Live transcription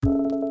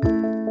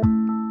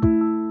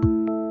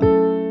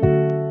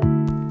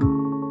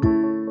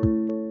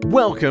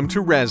Welcome to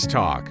Res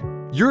Talk,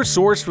 your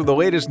source for the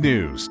latest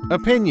news,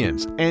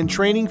 opinions, and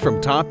training from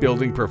top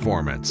building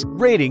performance,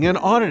 rating, and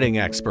auditing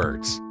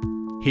experts.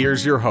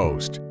 Here's your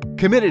host,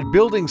 committed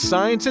building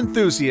science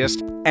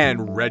enthusiast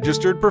and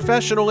registered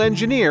professional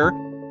engineer,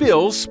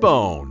 Bill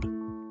Spohn.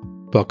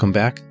 Welcome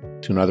back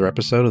to another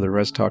episode of the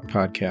Res Talk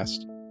podcast.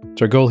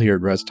 It's our goal here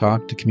at Res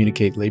Talk to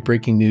communicate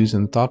late-breaking news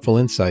and thoughtful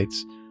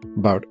insights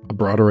about a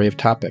broad array of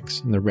topics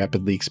in the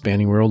rapidly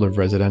expanding world of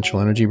residential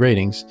energy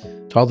ratings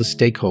to all the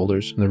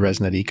stakeholders in the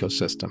ResNet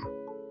ecosystem.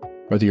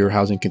 Whether you're a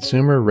housing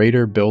consumer,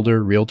 rater,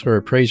 builder, realtor, or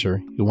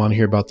appraiser, you'll want to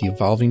hear about the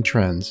evolving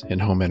trends in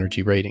home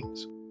energy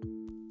ratings.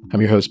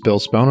 I'm your host, Bill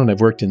Spohn, and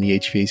I've worked in the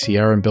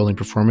HVACR and building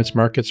performance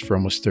markets for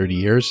almost 30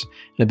 years,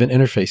 and have been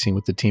interfacing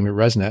with the team at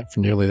ResNet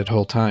for nearly that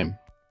whole time.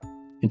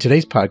 In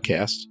today's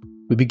podcast,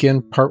 we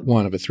begin part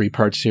one of a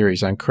three-part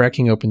series on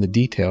cracking open the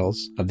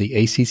details of the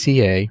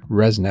ACCA,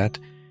 ResNet,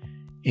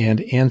 and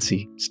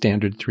ANSI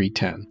Standard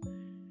 310.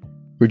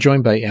 We're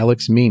joined by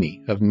Alex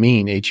Meany of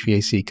Mean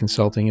HVAC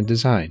Consulting and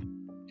Design.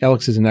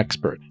 Alex is an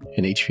expert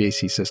in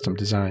HVAC system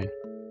design.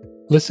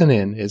 Listen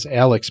in as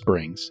Alex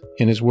brings,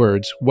 in his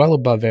words, well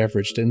above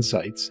average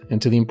insights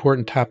into the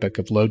important topic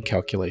of load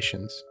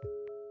calculations.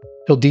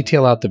 He'll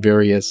detail out the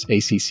various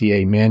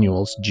ACCA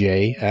manuals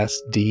J,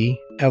 S, D,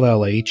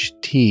 LLH,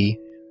 T,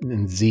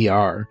 and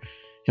ZR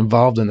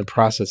involved in the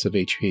process of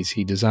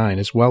HVAC design,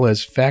 as well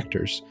as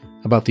factors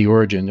about the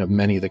origin of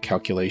many of the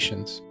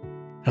calculations.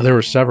 Now, there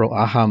were several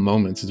aha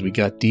moments as we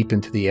got deep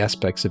into the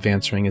aspects of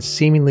answering a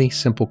seemingly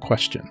simple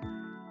question.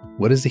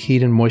 What is the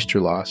heat and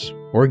moisture loss,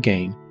 or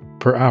gain,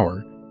 per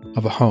hour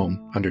of a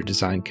home under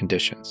design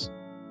conditions?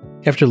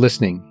 After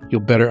listening,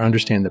 you'll better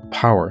understand the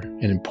power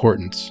and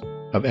importance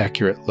of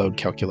accurate load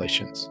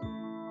calculations.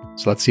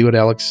 So let's see what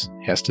Alex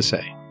has to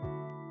say.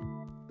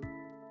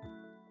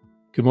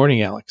 Good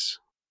morning, Alex.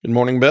 Good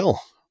morning, Bill.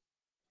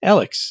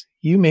 Alex,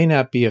 you may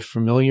not be a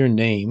familiar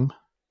name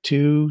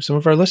to some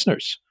of our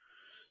listeners,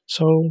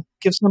 so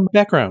give some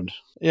background.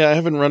 Yeah, I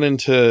haven't run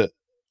into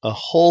a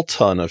whole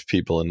ton of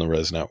people in the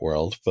ResNet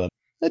world, but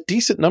a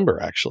decent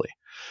number, actually.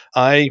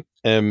 I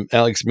am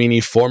Alex Meany,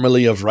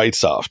 formerly of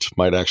Wrightsoft,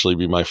 might actually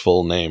be my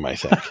full name, I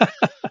think.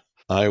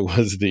 I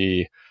was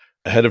the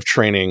head of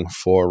training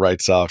for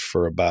Wrightsoft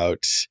for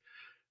about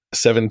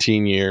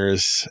 17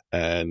 years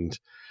and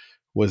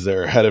was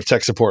their head of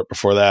tech support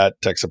before that,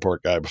 tech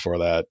support guy before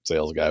that,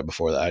 sales guy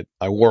before that.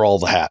 I wore all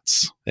the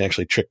hats. They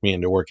actually tricked me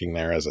into working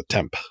there as a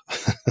temp.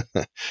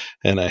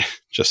 And I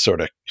just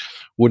sort of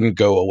wouldn't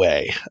go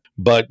away.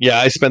 But yeah,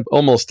 I spent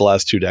almost the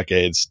last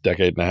decade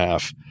and a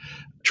half,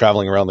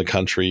 traveling around the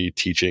country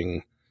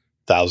teaching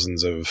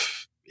thousands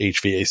of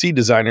HVAC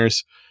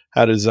designers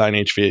how to design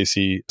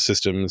HVAC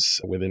systems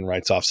within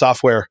Wrightsoft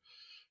software,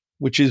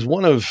 which is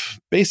one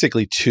of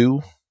basically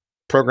two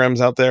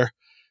programs out there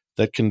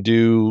that can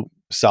do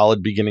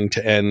solid beginning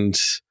to end,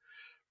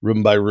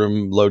 room by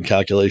room load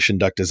calculation,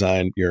 duct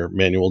design, your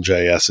manual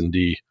J, S, and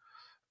D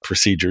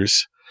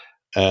procedures.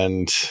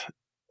 And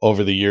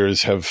over the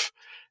years have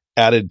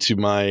added to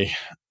my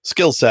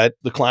skill set.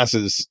 The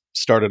classes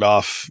started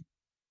off,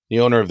 the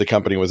owner of the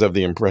company was of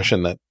the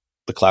impression that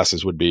the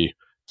classes would be,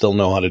 they'll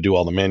know how to do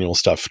all the manual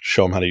stuff,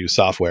 show them how to use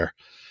software.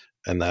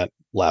 And that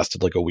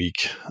lasted like a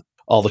week.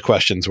 All the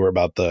questions were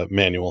about the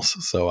manuals.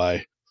 So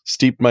I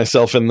steeped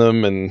myself in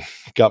them and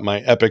got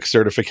my EPIC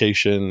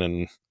certification.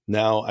 And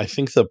now I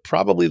think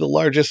probably the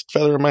largest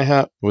feather in my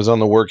hat was on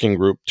the working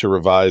group to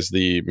revise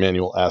the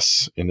Manual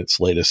S in its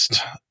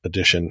latest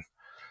edition,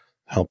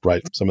 help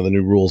write some of the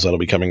new rules that'll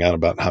be coming out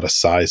about how to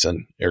size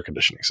an air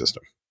conditioning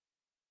system.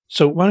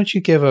 So why don't you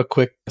give a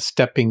quick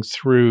stepping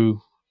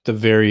through the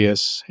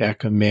various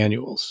ACCA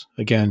manuals,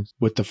 again,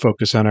 with the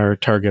focus on our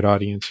target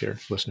audience here,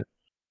 listener.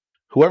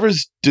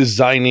 Whoever's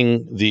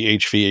designing the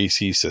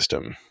HVAC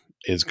system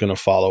is going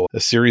to follow a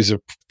series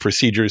of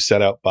procedures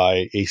set out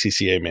by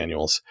ACCA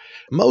manuals.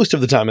 Most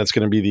of the time, that's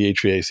going to be the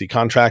HVAC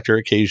contractor.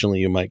 Occasionally,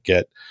 you might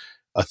get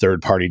a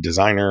third-party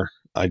designer.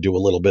 I do a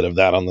little bit of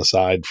that on the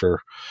side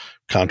for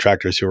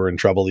contractors who are in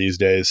trouble these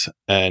days.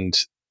 And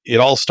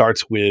it all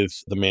starts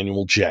with the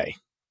Manual J.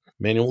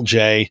 Manual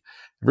J,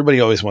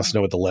 everybody always wants to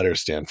know what the letters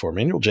stand for.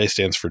 Manual J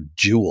stands for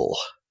Joule,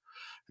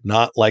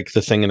 not like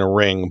the thing in a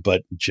ring,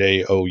 but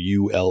Joule.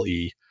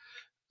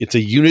 It's a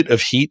unit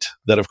of heat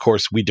that, of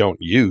course, we don't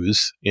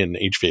use in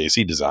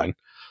HVAC design.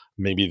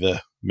 Maybe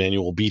the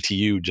manual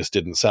BTU just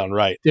didn't sound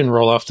right. Didn't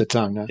roll off the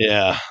tongue. Huh?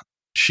 Yeah.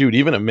 Shoot,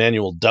 even a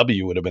manual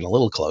W would have been a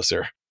little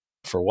closer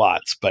for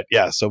watts. But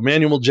yeah, so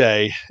Manual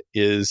J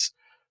is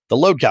the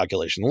load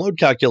calculation. The load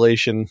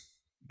calculation,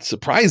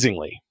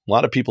 surprisingly, a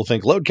lot of people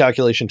think load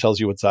calculation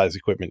tells you what size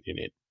equipment you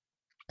need.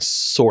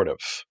 Sort of.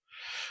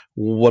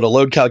 What a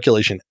load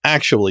calculation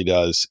actually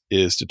does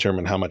is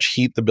determine how much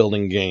heat the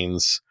building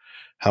gains,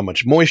 how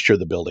much moisture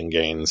the building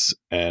gains,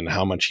 and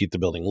how much heat the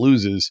building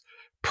loses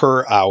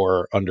per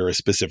hour under a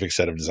specific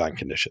set of design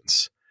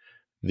conditions.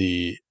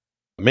 The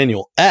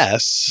Manual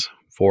S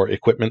for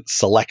equipment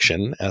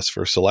selection, S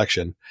for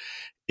selection,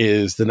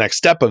 is the next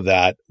step of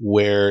that,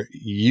 where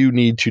you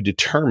need to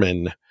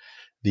determine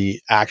the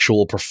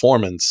actual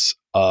performance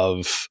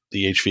of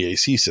the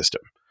HVAC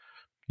system.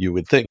 You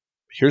would think,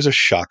 here's a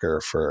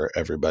shocker for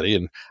everybody.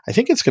 And I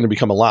think it's going to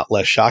become a lot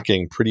less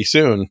shocking pretty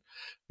soon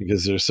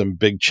because there's some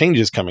big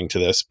changes coming to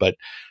this. But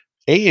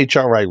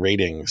AHRI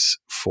ratings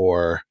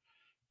for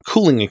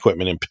cooling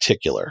equipment in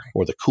particular,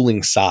 or the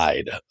cooling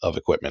side of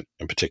equipment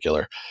in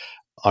particular,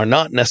 are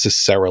not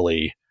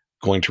necessarily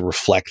going to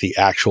reflect the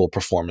actual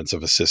performance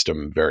of a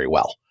system very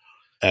well.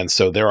 And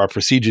so there are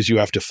procedures you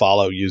have to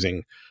follow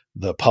using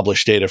the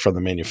published data from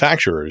the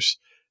manufacturers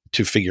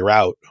to figure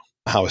out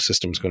how a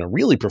system is going to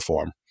really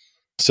perform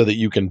so that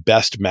you can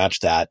best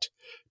match that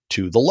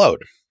to the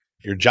load.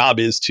 Your job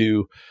is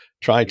to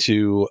try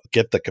to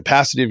get the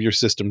capacity of your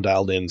system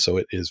dialed in so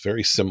it is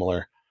very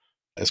similar,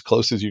 as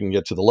close as you can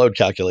get to the load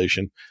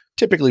calculation,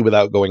 typically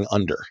without going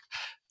under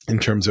in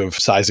terms of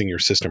sizing your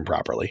system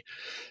properly.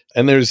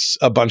 And there's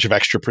a bunch of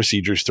extra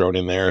procedures thrown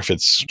in there if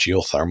it's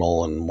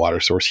geothermal and water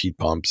source heat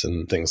pumps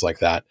and things like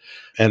that.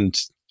 And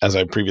as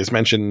I previously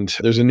mentioned,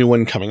 there's a new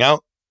one coming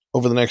out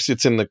over the next,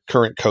 it's in the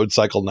current code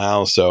cycle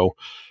now, so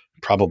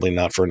probably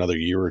not for another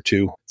year or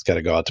two. It's got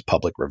to go out to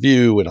public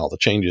review and all the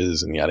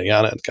changes and yada,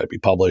 yada. It's got to be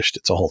published.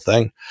 It's a whole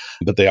thing.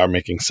 But they are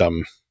making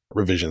some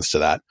revisions to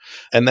that.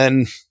 And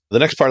then the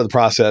next part of the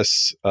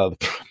process,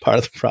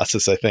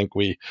 I think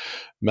we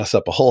mess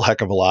up a whole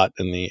heck of a lot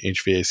in the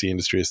HVAC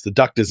industry is the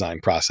duct design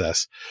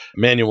process.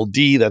 Manual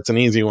D, that's an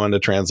easy one to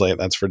translate.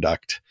 That's for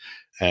duct.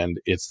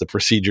 And it's the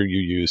procedure you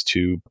use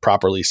to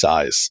properly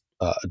size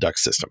a duct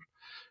system.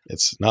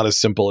 It's not as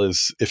simple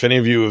as if any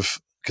of you have,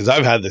 because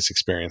I've had this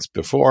experience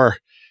before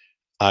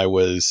I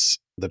was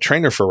the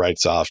trainer for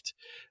RightSoft,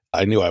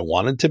 I knew I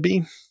wanted to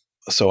be.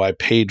 So I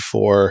paid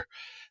for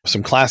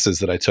some classes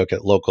that I took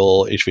at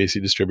local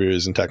HVAC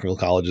distributors and technical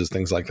colleges,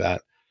 things like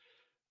that.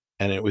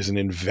 And it was an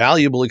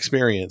invaluable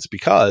experience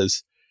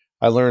because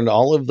I learned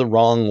all of the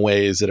wrong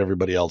ways that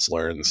everybody else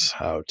learns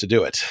how to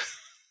do it.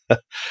 A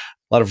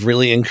lot of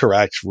really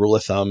incorrect rule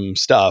of thumb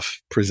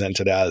stuff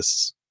presented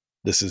as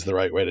this is the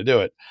right way to do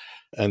it.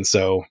 And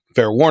so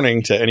fair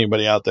warning to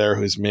anybody out there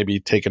who's maybe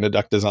taken a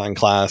duct design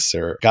class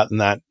or gotten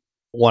that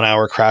 1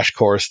 hour crash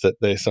course that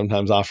they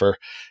sometimes offer.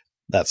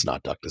 That's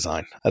not duct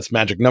design. That's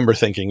magic number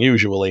thinking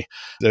usually.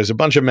 There's a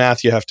bunch of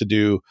math you have to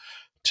do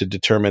to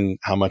determine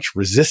how much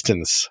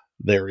resistance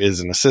there is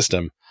in a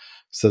system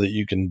so that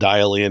you can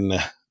dial in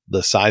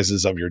the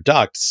sizes of your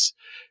ducts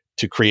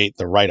to create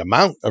the right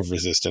amount of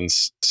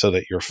resistance so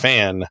that your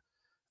fan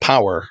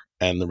power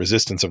and the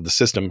resistance of the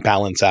system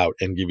balance out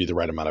and give you the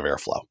right amount of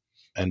airflow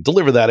and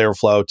deliver that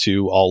airflow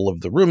to all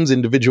of the rooms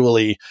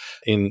individually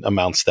in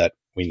amounts that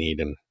we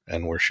need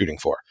and we're shooting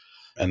for.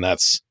 And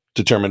that's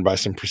determined by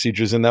some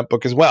procedures in that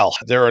book as well.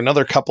 There are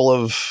another couple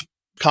of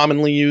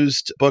commonly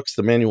used books.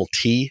 The Manual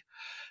T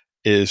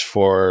is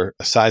for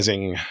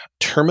sizing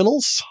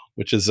terminals,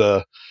 which is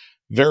a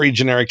very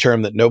generic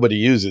term that nobody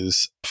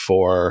uses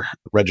for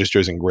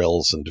registers and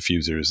grills and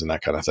diffusers and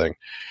that kind of thing.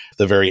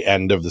 The very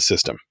end of the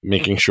system,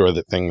 making sure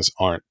that things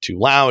aren't too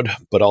loud,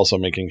 but also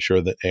making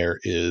sure that air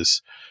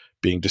is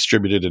being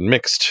distributed and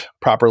mixed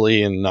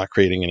properly and not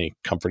creating any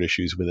comfort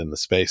issues within the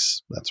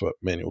space. That's what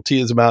Manual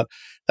T is about.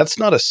 That's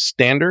not a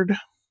standard.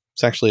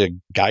 It's actually a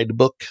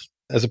guidebook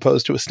as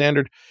opposed to a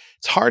standard.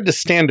 It's hard to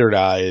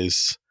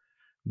standardize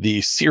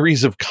the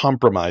series of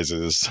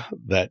compromises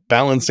that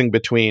balancing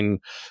between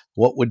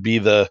what would be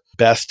the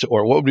best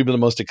or what would be the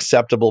most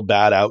acceptable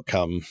bad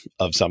outcome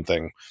of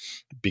something,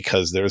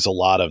 because there's a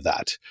lot of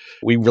that.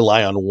 We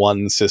rely on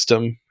one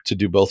system to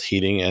do both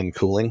heating and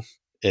cooling.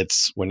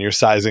 It's when you're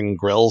sizing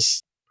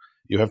grills,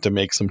 you have to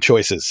make some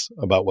choices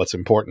about what's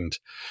important.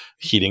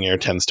 Heating air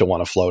tends to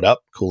want to float up.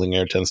 Cooling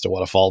air tends to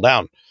want to fall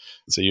down.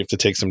 So you have to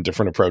take some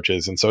different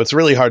approaches. And so it's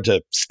really hard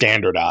to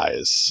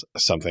standardize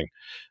something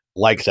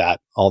like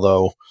that.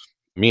 Although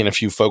me and a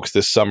few folks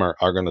this summer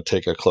are going to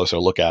take a closer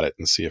look at it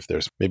and see if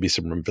there's maybe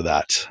some room for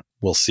that.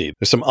 We'll see.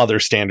 There's some other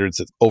standards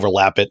that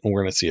overlap it, and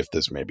we're going to see if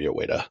there's maybe a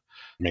way to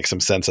make some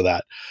sense of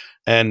that.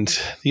 And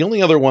the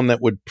only other one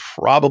that would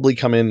probably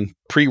come in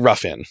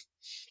pre-rough-in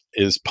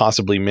is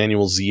possibly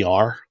Manual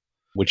ZR,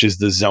 which is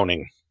the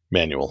zoning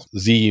manual.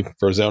 Z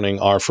for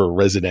zoning, R for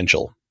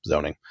residential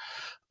zoning.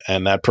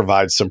 And that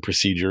provides some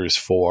procedures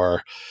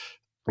for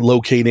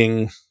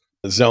locating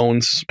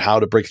zones, how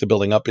to break the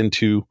building up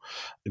into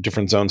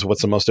different zones,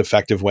 what's the most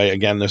effective way.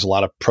 Again, there's a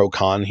lot of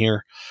pro-con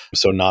here.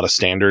 So not a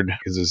standard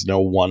because there's no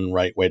one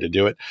right way to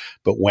do it.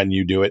 But when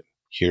you do it,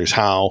 here's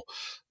how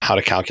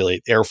to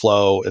calculate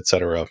airflow, et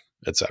cetera,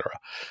 et cetera.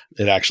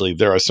 It actually,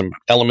 there are some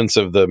elements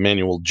of the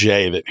Manual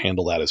J that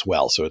handle that as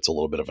well. So it's a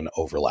little bit of an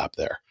overlap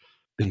there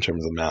in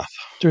terms of math.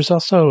 There's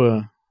also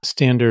a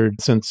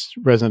standard, since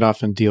Resonant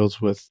often deals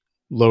with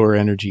lower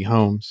energy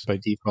homes by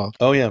default.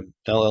 Oh, yeah.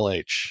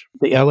 LLH.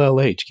 The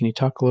LLH. Can you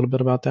talk a little bit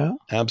about that?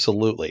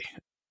 Absolutely.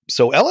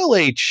 So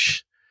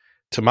LLH,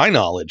 to my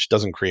knowledge,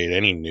 doesn't create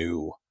any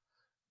new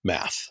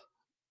math.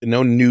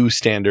 No new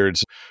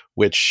standards,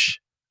 which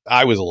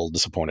I was a little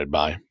disappointed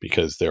by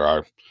because there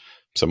are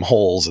some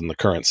holes in the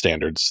current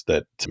standards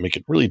that make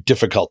it really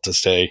difficult to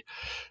stay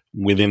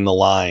within the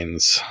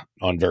lines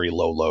on very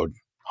low load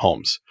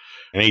homes.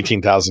 an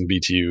 18,000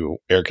 BTU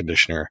air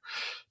conditioner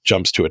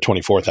jumps to a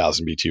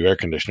 24,000 BTU air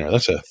conditioner.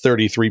 That's a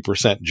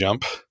 33%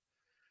 jump.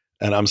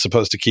 And I'm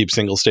supposed to keep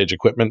single stage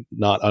equipment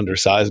not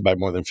undersized by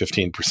more than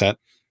 15%.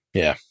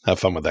 Yeah, have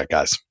fun with that,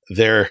 guys.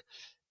 They're,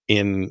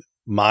 in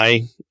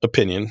my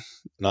opinion,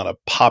 not a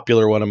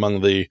popular one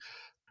among the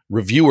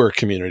reviewer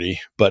community,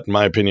 but in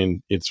my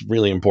opinion, it's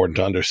really important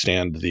to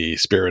understand the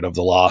spirit of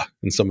the law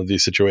in some of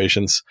these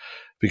situations,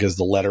 because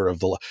the letter of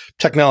the law,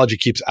 technology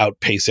keeps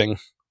outpacing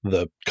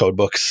the code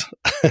books.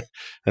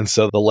 And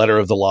so the letter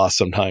of the law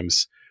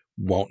sometimes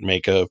won't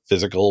make a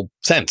physical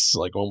sense,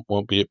 like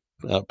won't be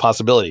a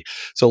possibility.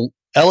 So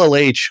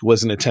LLH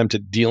was an attempt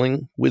at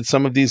dealing with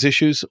some of these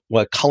issues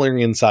while coloring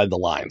inside the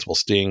lines, while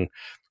staying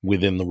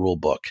within the rule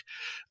book.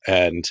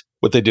 And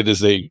what they did is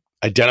they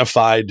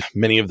identified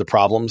many of the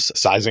problems.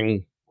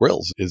 Sizing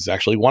grills is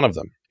actually one of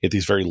them. You get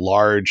these very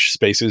large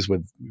spaces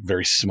with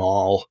very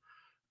small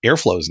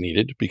airflows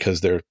needed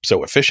because they're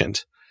so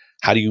efficient.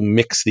 How do you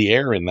mix the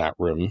air in that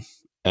room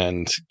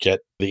and get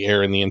the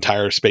air in the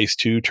entire space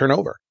to turn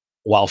over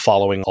while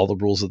following all the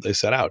rules that they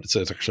set out? It's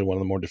actually one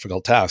of the more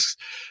difficult tasks.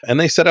 And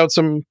they set out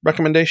some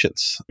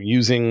recommendations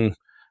using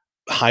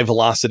high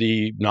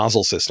velocity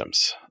nozzle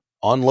systems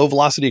on low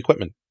velocity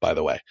equipment, by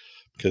the way,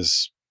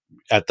 because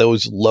at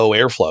those low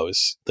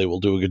airflows, they will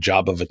do a good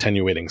job of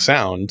attenuating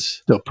sound.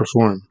 They'll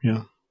perform.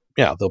 Yeah.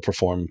 Yeah, they'll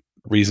perform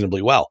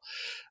reasonably well.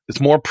 It's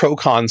more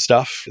pro-con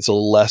stuff. It's a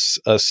less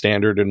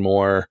standard and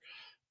more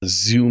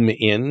zoom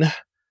in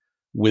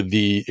with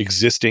the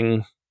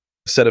existing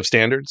set of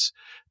standards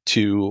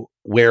to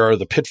where are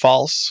the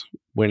pitfalls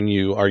when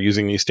you are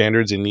using these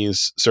standards in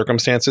these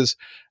circumstances,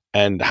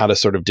 and how to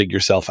sort of dig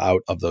yourself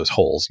out of those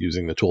holes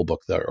using the tool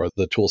book or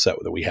the tool set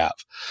that we have.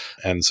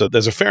 And so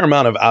there's a fair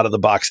amount of out of the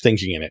box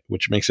thinking in it,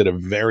 which makes it a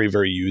very,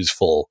 very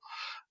useful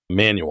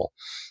manual.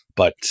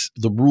 But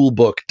the rule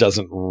book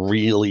doesn't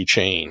really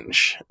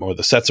change, or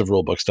the sets of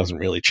rule books doesn't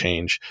really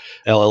change.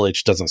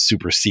 LLH doesn't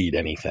supersede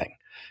anything.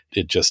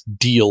 It just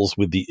deals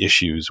with the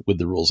issues with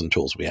the rules and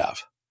tools we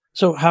have.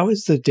 So how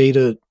is the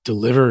data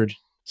delivered,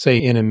 say,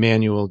 in a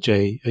manual,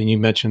 Jay? And you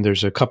mentioned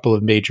there's a couple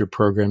of major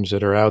programs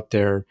that are out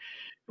there.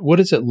 What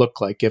does it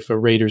look like if a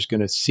rater's going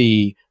to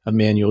see a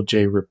Manual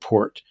J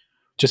report?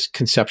 Just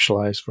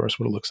conceptualize for us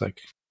what it looks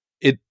like.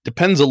 It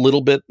depends a little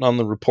bit on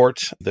the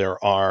report.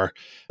 There are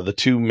the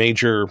two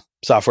major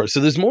software. So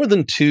there's more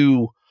than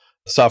two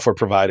software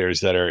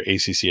providers that are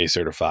ACCA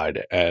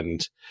certified.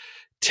 And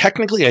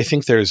technically, I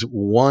think there's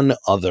one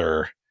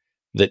other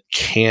that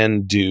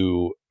can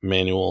do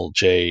Manual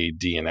J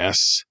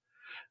DNS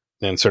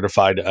and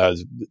certified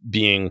as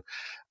being...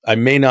 I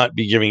may not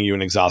be giving you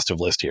an exhaustive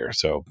list here.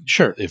 So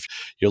sure, if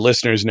your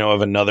listeners know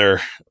of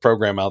another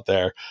program out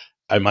there,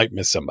 I might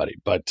miss somebody.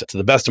 But to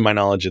the best of my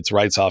knowledge, it's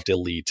RightSoft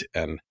Elite,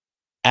 and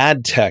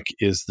AdTech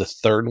is the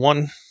third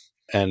one.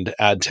 And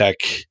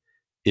AdTech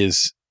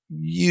is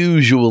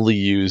usually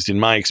used, in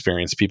my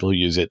experience, people who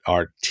use it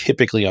are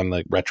typically on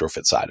the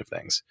retrofit side of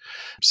things.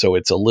 So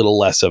it's a little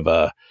less of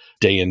a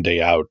day in,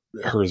 day out,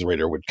 HERS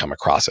rater would come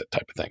across it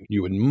type of thing.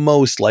 You would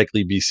most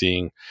likely be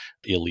seeing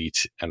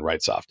Elite and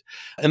RightSoft.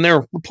 And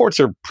their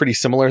reports are pretty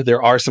similar.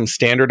 There are some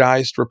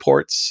standardized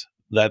reports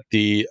that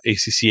the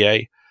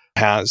ACCA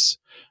has,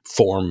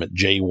 Form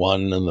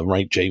J1 and the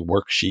Right J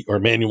worksheet, or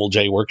Manual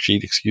J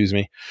worksheet, excuse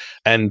me.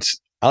 And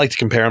I like to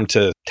compare them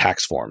to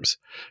tax forms.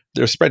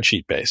 They're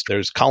spreadsheet based.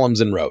 There's columns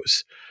and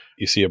rows.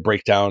 You see a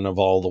breakdown of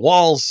all the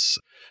walls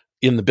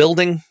in the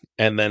building,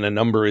 and then a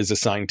number is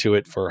assigned to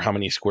it for how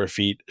many square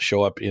feet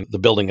show up in the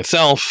building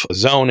itself, a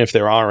zone if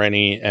there are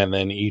any, and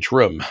then each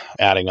room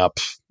adding up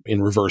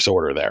in reverse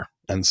order there.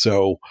 And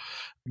so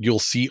you'll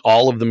see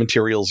all of the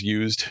materials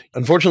used.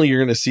 Unfortunately, you're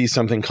going to see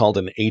something called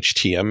an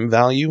HTM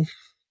value,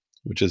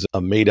 which is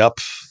a made up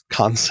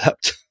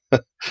concept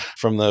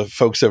from the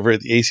folks over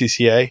at the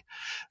ACCA,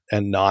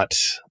 and not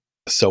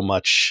so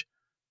much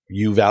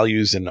U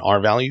values and R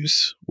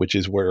values, which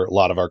is where a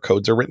lot of our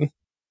codes are written.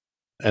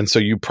 And so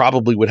you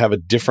probably would have a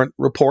different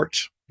report.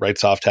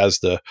 RightSoft has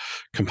the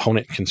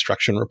component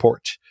construction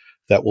report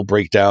that will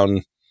break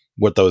down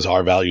what those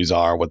R values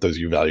are, what those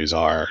U values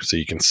are, so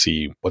you can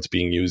see what's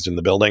being used in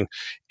the building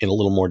in a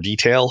little more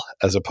detail,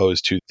 as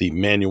opposed to the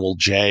Manual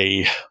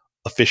J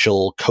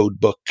official code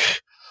book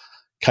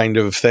kind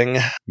of thing.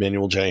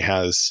 Manual J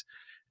has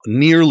a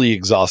nearly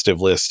exhaustive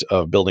list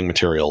of building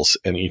materials,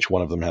 and each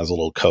one of them has a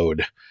little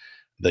code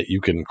that you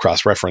can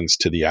cross-reference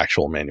to the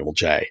actual Manual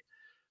J.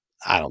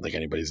 I don't think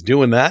anybody's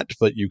doing that,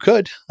 but you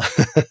could.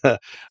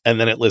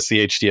 And then it lists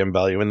the HTM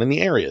value and then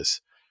the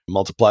areas.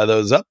 Multiply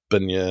those up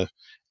and you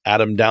add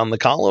them down the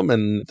column,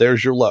 and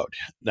there's your load.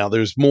 Now,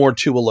 there's more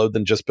to a load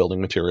than just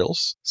building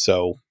materials.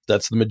 So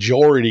that's the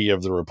majority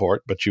of the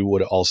report, but you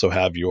would also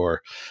have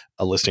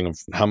a listing of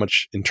how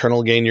much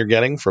internal gain you're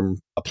getting from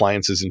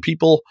appliances and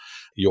people,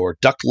 your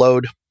duct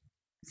load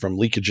from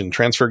leakage and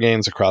transfer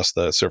gains across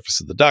the surface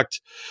of the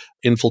duct,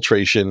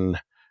 infiltration,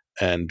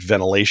 and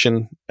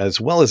ventilation,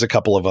 as well as a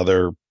couple of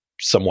other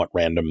somewhat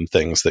random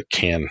things that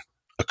can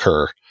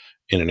occur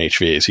in an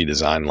HVAC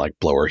design, like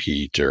blower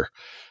heat or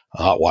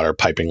hot water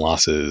piping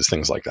losses,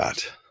 things like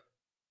that.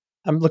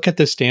 I'm looking at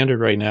the standard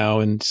right now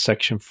in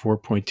section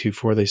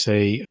 4.24. They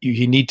say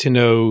you need to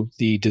know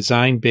the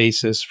design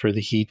basis for the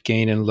heat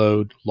gain and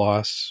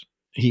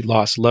heat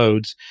loss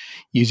loads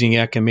using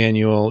ECA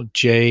Manual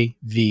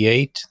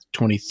JV8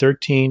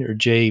 2013 or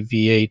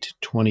JV8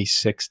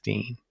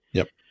 2016.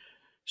 Yep.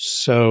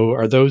 So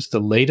are those the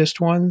latest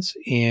ones?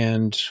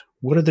 And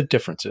what are the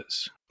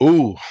differences?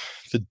 Ooh,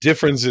 the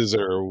differences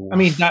are... I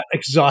mean, not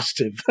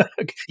exhaustive.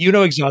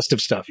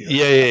 Exhaustive stuff here.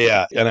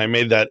 Yeah. And I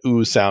made that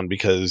ooh sound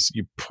because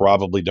you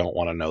probably don't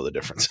want to know the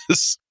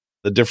differences.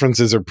 The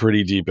differences are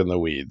pretty deep in the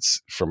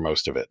weeds for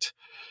most of it.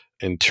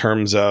 In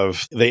terms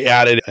of, they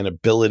added an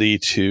ability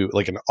to,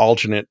 like, an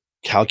alternate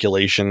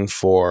calculation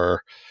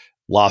for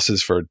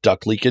losses for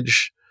duct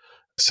leakage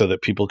so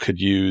that people could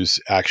use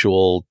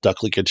actual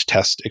duct leakage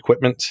test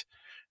equipment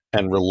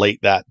and relate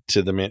that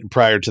to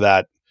prior to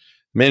that.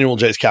 Manual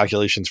J's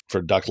calculations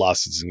for duct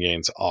losses and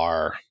gains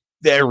are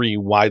very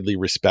widely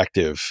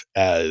respective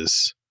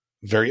as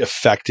very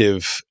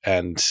effective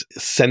and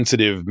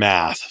sensitive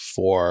math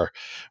for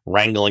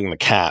wrangling the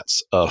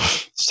cats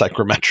of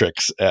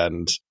psychrometrics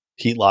and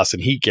heat loss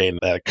and heat gain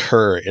that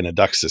occur in a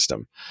duct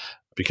system.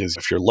 Because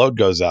if your load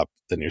goes up,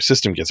 then your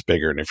system gets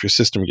bigger. And if your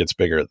system gets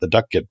bigger, the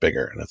duct get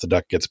bigger. And if the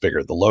duct gets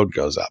bigger, the load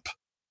goes up.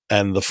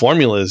 And the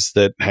formulas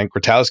that Hank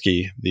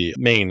Grotowski, the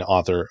main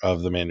author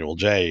of the Manual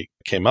J,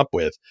 came up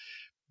with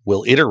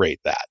will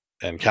iterate that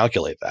and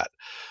calculate that.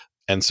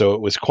 And so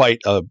it was quite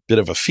a bit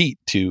of a feat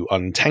to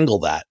untangle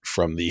that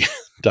from the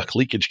duct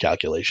leakage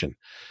calculation.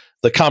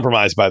 The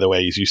compromise, by the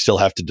way, is you still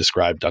have to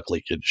describe duct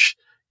leakage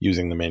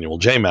using the Manual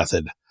J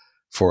method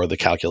for the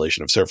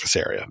calculation of surface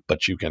area.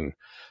 But you can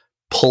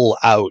pull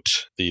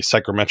out the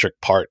psychrometric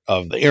part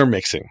of the air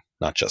mixing,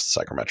 not just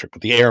psychrometric,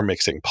 but the air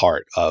mixing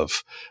part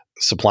of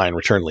supply and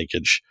return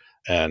leakage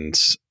and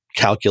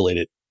calculate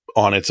it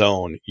on its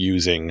own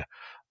using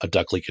a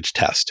duct leakage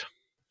test.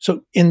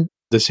 So in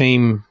the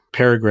same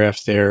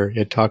paragraph there,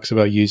 it talks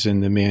about using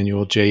the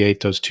Manual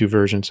J8, those two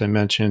versions I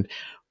mentioned,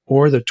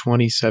 or the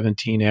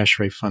 2017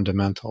 ASHRAE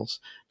fundamentals.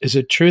 Is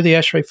it true the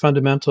ASHRAE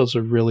fundamentals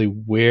are really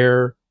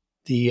where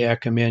the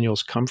ECA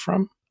manuals come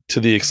from?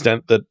 To the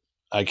extent that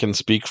I can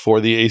speak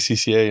for the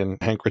ACCA and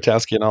Hank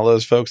Grotowski and all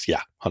those folks,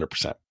 yeah,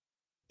 100%.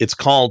 It's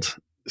called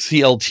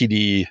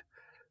CLTD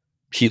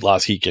heat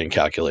loss heat gain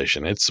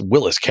calculation. It's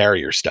Willis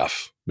Carrier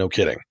stuff. No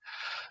kidding.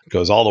 It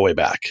goes all the way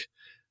back.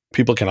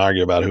 People can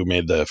argue about who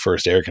made the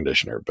first air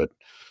conditioner, but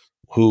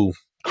who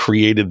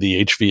created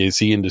the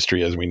HVAC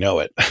industry as we know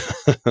it?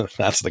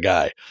 That's the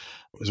guy.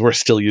 Because we're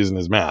still using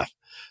his math.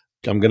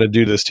 I'm going to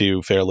do this to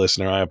you, fair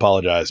listener. I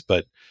apologize,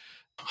 but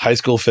high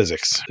school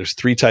physics, there's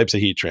 3 types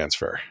of heat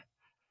transfer.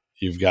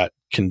 You've got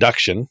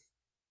conduction,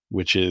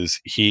 which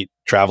is heat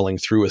traveling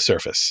through a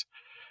surface.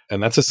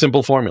 And that's a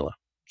simple formula.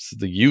 It's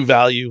the U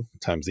value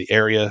times the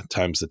area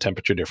times the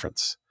temperature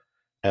difference.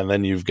 And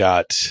then you've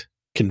got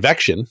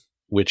convection,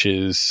 which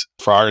is,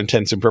 for our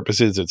intents and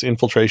purposes, it's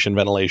infiltration,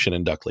 ventilation,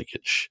 and duct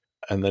leakage.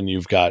 And then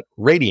you've got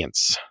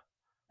radiance.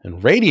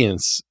 And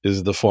radiance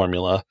is the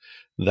formula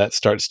that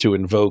starts to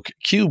invoke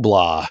cube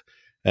law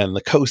and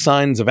the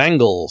cosines of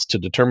angles to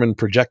determine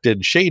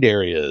projected shade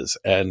areas.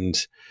 And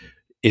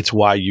it's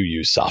why you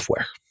use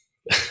software.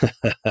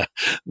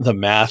 The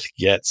math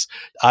gets,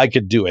 I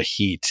could do a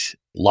heat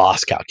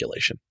loss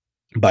calculation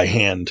by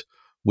hand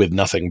with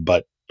nothing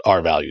but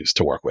R values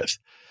to work with.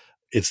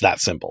 It's that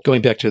simple.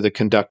 Going back to the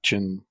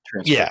conduction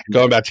transfer. Yeah,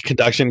 going back to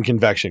conduction and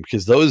convection,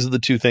 because those are the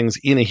two things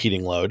in a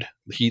heating load.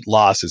 The heat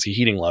loss is a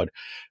heating load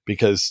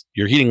because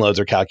your heating loads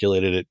are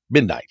calculated at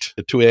midnight,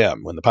 at 2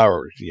 a.m. when the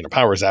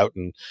power's out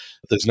and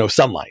there's no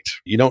sunlight.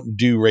 You don't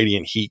do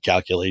radiant heat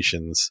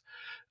calculations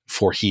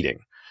for heating.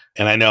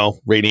 And I know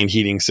radiant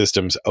heating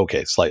systems,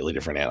 okay, slightly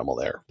different animal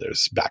there.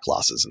 There's back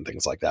losses and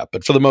things like that.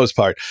 But for the most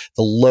part,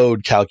 the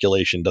load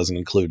calculation doesn't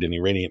include any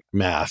radiant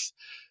math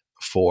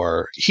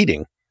for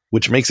heating,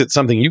 which makes it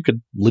something you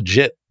could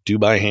legit do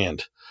by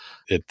hand.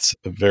 It's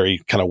a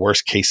very kind of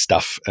worst case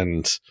stuff.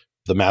 And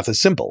the math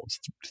is simple. It's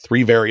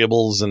 3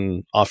 variables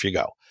and off you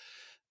go.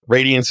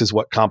 Radiance is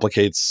what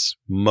complicates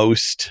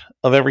most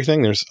of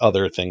everything. There's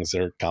other things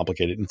that are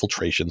complicated.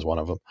 Infiltration is one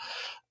of them.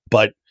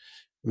 But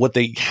what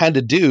they had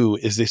to do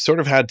is they sort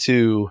of had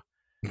to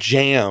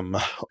jam,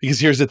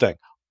 because here's the thing.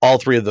 All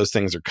 3 of those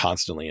things are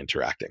constantly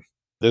interacting.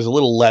 There's a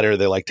little letter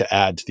they like to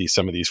add to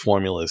some of these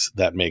formulas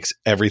that makes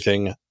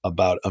everything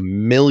about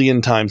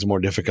 1,000,000 times more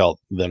difficult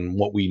than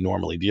what we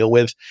normally deal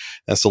with.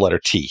 That's the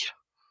letter T.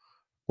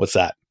 What's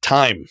that?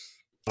 Time.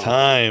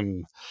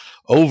 Time.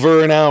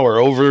 Over an hour,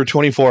 over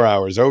 24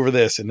 hours, over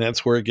this. And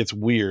that's where it gets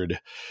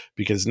weird,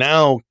 because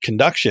now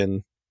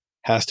conduction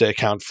has to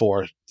account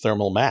for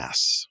thermal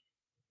mass.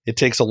 It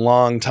takes a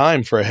long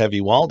time for a heavy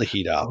wall to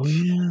heat up. Oh,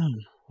 yeah.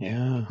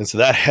 Yeah. And so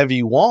that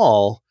heavy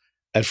wall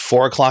at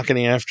 4:00 in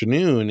the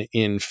afternoon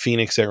in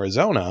Phoenix,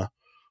 Arizona,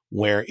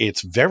 where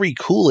it's very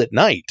cool at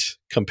night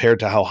compared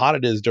to how hot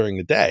it is during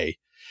the day,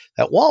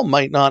 that wall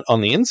might not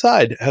on the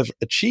inside have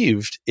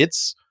achieved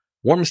its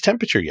warmest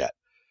temperature yet,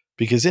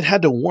 because it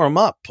had to warm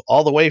up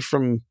all the way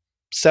from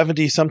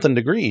 70 something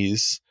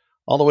degrees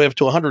all the way up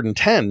to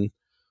 110,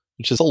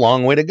 which is a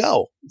long way to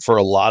go for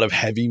a lot of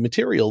heavy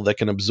material that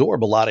can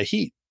absorb a lot of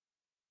heat.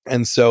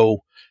 And so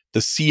the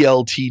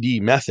CLTD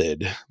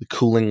method, the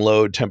cooling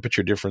load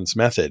temperature difference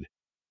method,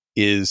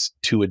 is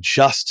to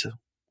adjust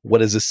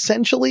what is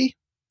essentially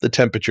the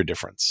temperature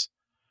difference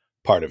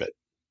part of it.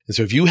 And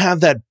so if you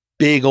have that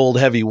big old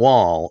heavy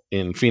wall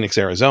in Phoenix,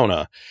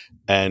 Arizona,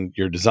 and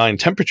your design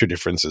temperature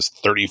difference is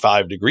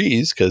 35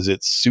 degrees because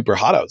it's super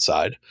hot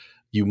outside,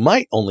 you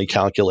might only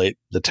calculate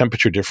the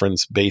temperature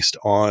difference based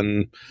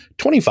on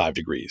 25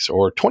 degrees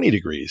or 20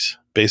 degrees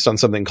based on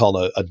something called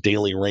a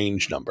daily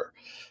range number.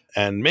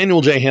 And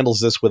Manual J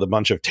handles this with a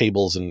bunch of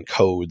tables and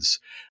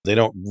codes. They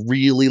don't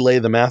really lay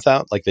the math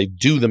out. Like, they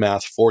do the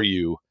math for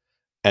you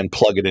and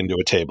plug it into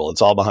a table.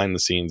 It's all behind the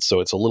scenes, so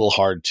it's a little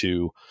hard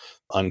to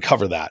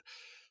uncover that.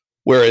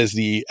 Whereas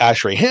the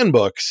ASHRAE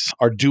handbooks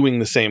are doing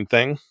the same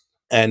thing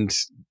and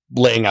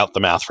laying out the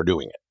math for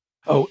doing it.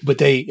 Oh, but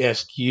they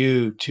ask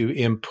you to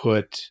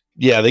input.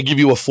 Yeah, they give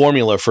you a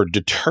formula for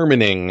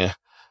determining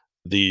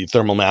the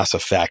thermal mass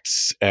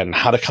effects and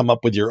how to come up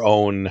with your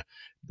own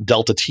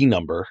delta T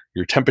number,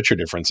 your temperature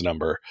difference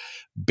number,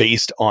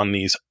 based on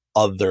these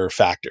other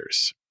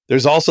factors.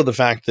 There's also the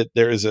fact that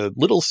there is a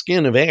little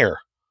skin of air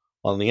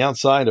on the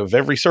outside of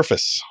every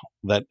surface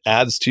that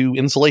adds to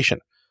insulation.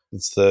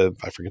 It's I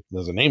forget,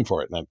 there's a name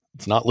for it. And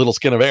it's not little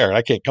skin of air.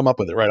 I can't come up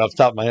with it right off the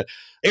top of my head.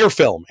 Air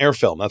film,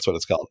 that's what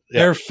it's called.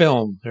 Yeah. Air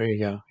film. There you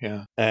go.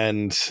 Yeah.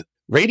 And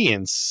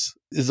radiance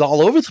is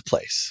all over the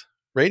place.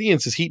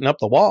 Radiance is heating up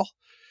the wall.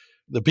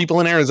 The people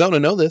in Arizona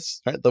know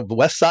this, right? The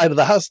west side of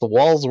the house, the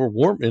walls were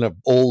warm. In an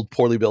old,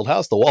 poorly built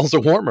house, the walls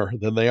are warmer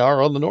than they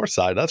are on the north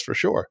side. That's for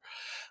sure.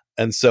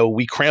 And so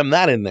we cram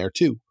that in there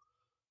too.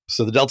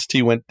 So the delta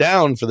T went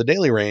down for the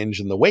daily range,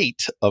 and the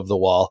weight of the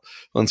wall,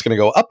 well, it's going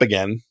to go up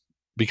again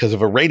because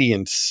of a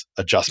radiance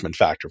adjustment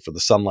factor for the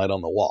sunlight on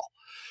the wall.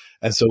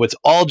 And so it's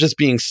all just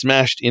being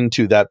smashed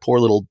into that poor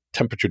little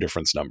temperature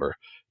difference number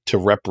to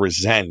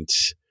represent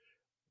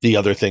the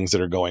other things that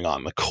are going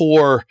on. The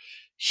core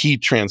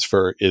heat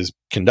transfer is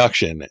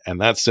conduction, and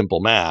that's simple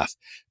math.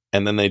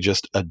 And then they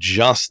just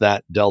adjust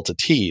that delta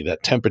T,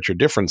 that temperature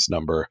difference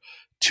number,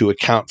 to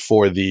account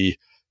for the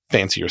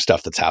fancier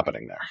stuff that's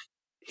happening there.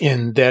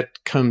 And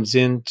that comes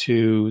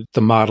into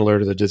the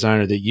modeler, the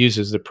designer that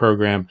uses the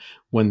program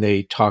when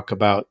they talk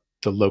about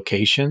the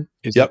location.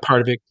 Is that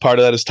part of it? Part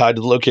of that is tied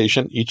to the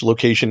location. Each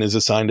location is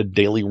assigned a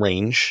daily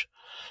range,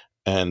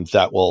 and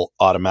that will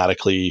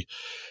automatically.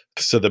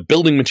 So the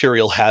building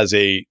material has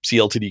a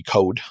CLTD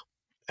code,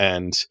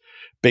 and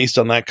based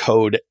on that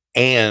code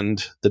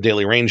and the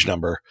daily range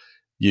number,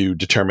 you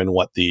determine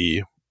what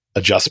the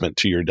adjustment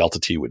to your delta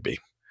T would be.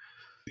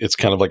 It's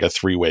kind of like a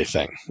three-way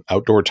thing: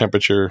 outdoor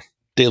temperature,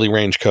 daily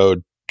range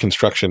code,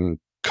 construction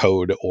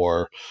code,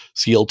 or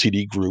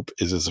CLTD group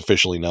is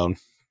officially known.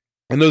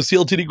 And those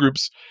CLTD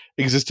groups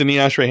exist in the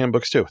ASHRAE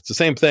handbooks too. It's the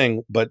same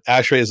thing, but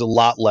ASHRAE is a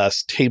lot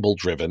less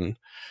table-driven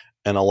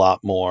and a lot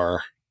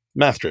more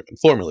math-driven,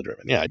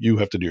 formula-driven. Yeah, you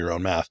have to do your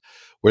own math.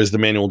 Whereas the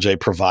Manual J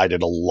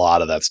provided a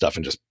lot of that stuff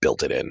and just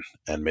built it in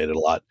and made it a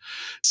lot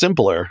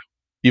simpler,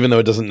 even though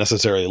it doesn't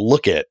necessarily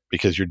look it,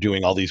 because you're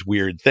doing all these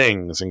weird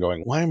things and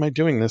going, why am I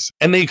doing this?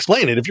 And they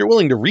explain it. If you're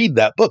willing to read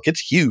that book, it's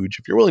huge.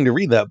 If you're willing to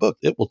read that book,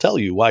 it will tell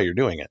you why you're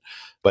doing it.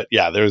 But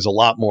yeah, there's a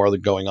lot more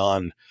going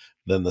on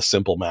than the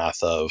simple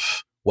math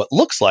of what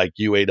looks like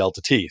UA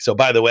delta T. So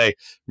by the way,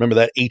 remember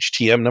that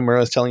HTM number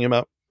I was telling you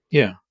about?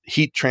 Yeah.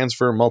 Heat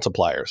transfer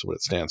multiplier is what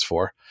it stands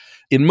for.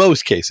 In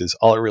most cases,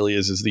 all it really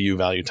is the U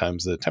value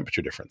times the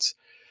temperature difference.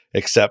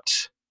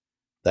 Except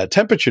that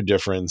temperature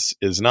difference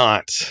is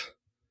not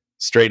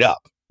straight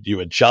up. You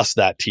adjust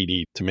that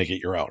TD to make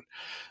it your own.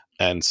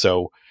 And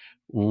so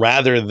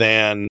rather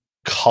than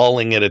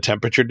calling it a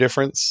temperature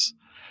difference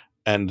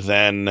and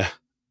then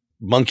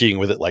monkeying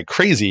with it like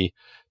crazy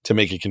to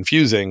make it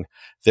confusing,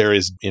 there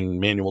is, in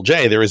Manual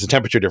J, there is a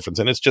temperature difference,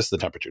 and it's just the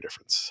temperature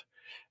difference.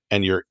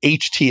 And your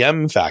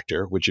HTM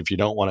factor, which if you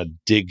don't want to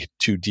dig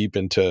too deep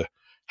into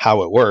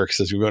how it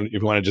works, if you want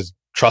to just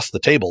trust the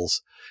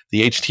tables,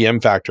 the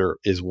HTM factor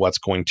is what's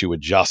going to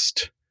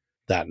adjust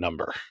that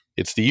number.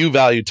 It's the U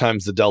value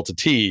times the delta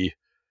T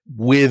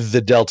with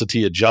the delta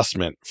T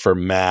adjustment for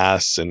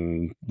mass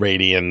and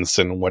radiance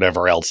and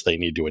whatever else they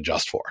need to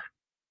adjust for.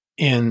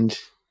 And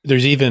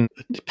there's even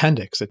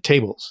appendix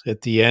tables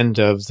at the end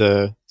of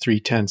the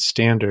 310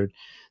 standard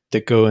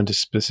that go into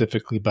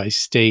specifically by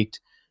state,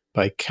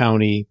 by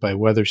county, by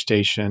weather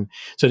station.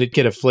 So to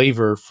get a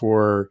flavor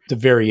for the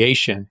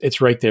variation,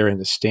 it's right there in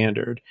the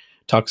standard.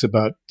 Talks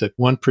about the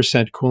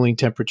 1% cooling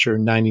temperature,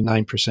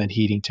 99%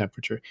 heating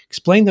temperature.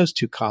 Explain those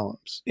two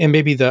columns. And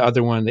maybe the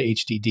other one, the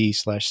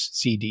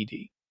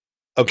HDD/CDD.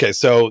 Okay,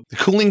 so the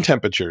cooling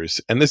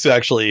temperatures, and this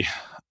actually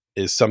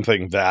is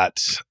something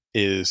that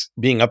is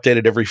being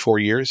updated every 4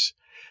 years.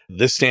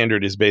 This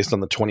standard is based on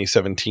the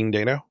 2017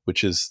 data,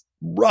 which is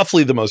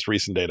roughly the most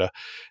recent data.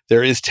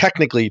 There is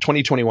technically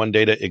 2021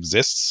 data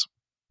exists,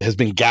 has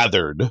been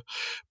gathered,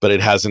 but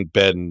it hasn't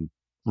been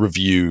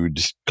reviewed,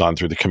 gone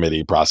through the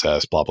committee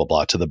process, blah, blah,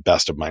 blah, to the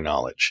best of my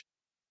knowledge.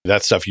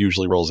 That stuff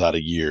usually rolls out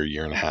a year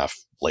and a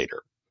half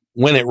later.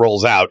 when it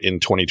rolls out in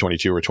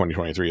 2022 or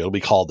 2023, it'll be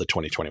called the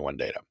 2021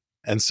 data.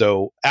 And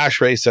so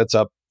ASHRAE sets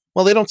up,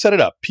 well, they don't set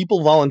it up.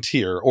 People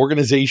volunteer,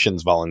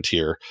 organizations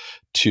volunteer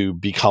to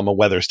become a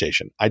weather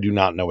station. I do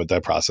not know what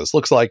that process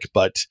looks like,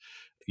 but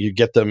you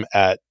get them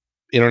at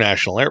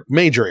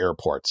major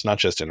airports, not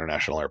just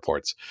international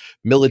airports,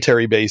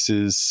 military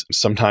bases,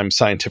 sometimes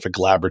scientific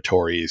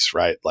laboratories,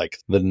 right? Like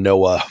the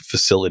NOAA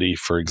facility,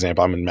 for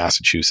example. I'm in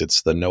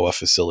Massachusetts. The NOAA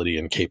facility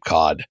in Cape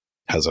Cod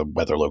has a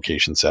weather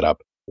location set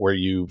up where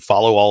you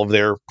follow all of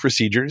their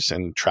procedures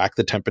and track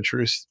the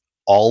temperatures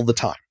all the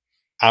time,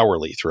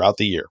 hourly throughout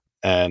the year.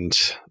 And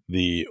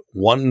the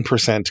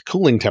 1%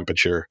 cooling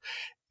temperature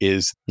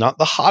is not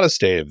the hottest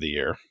day of the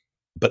year,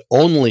 but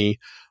only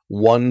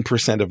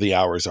 1% of the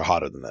hours are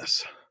hotter than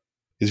this.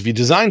 Because if you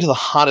design to the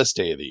hottest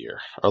day of the year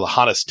or the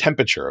hottest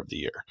temperature of the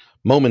year,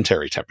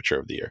 momentary temperature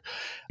of the year,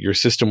 your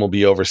system will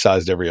be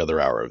oversized every other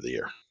hour of the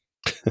year.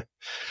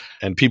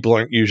 And people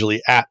aren't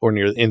usually at or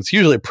near, and it's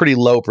usually a pretty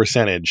low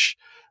percentage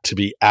to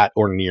be at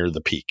or near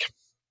the peak,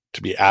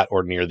 to be at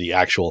or near the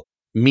actual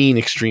mean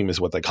extreme is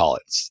what they call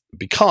it. It's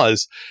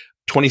because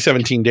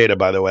 2017 data,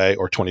 by the way,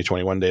 or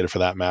 2021 data for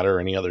that matter, or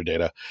any other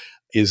data,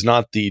 is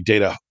not the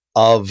data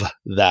of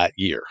that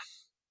year.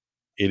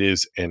 It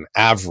is an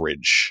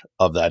average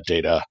of that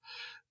data.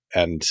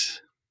 And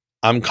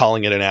I'm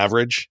calling it an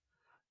average.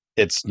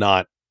 It's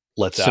not,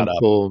 let's add up.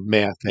 Simple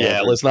math. Yeah,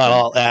 average. let's not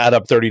all add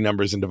up 30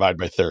 numbers and divide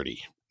by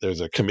 30.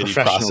 There's a committee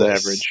Professional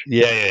process. average.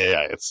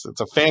 Yeah. It's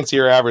a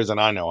fancier average and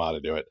I know how to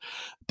do it.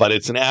 But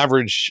it's an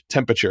average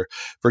temperature.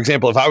 For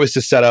example, if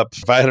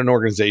I had an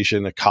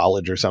organization, a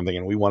college or something,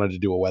 and we wanted to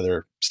do a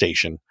weather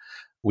station,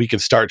 we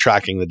could start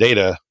tracking the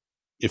data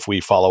if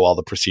we follow all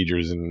the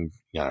procedures and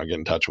get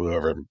in touch with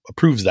whoever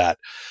approves that.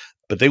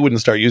 But they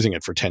wouldn't start using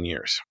it for 10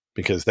 years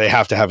because they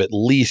have to have at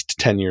least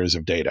 10 years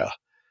of data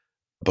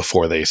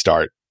before they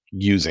start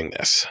using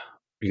this,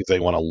 because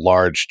they want a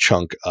large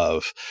chunk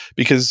of,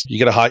 because you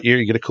get a hot year,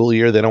 you get a cool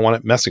year, they don't want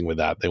it messing with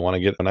that. They want to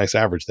get a nice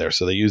average there.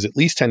 So they use at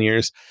least 10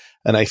 years.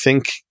 And I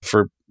think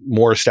for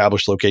more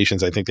established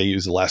locations, I think they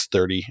use the last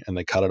 30 and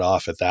they cut it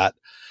off at that.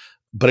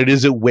 But it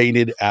is a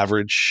weighted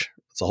average.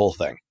 It's a whole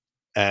thing.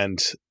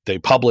 And they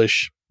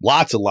publish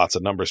lots and lots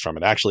of numbers from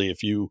it. Actually,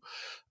 if you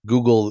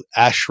Google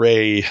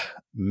ASHRAE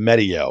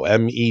Meteo,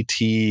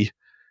 METEO,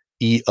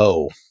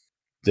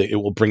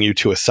 it will bring you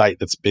to a site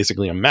that's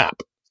basically a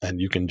map.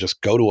 And you can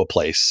just go to a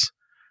place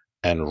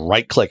and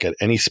right-click at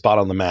any spot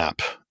on the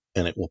map,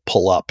 and it will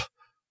pull up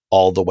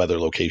all the weather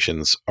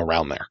locations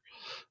around there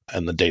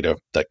and the data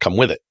that come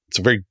with it. It's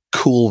a very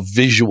cool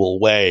visual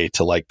way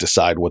to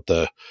decide what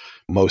the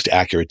most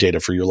accurate data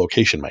for your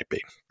location might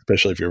be,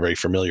 especially if you're very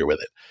familiar with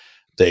it.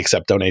 They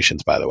accept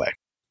donations, by the way,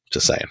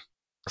 just saying,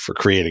 for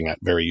creating that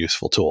very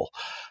useful tool.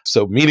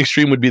 So mean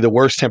extreme would be the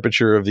worst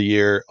temperature of the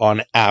year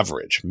on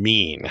average,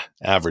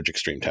 average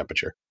extreme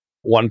temperature.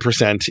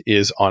 1%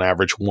 is on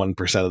average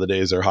 1% of the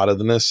days are hotter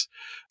than this.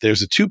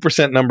 There's a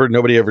 2% number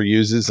nobody ever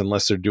uses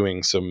unless they're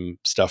doing some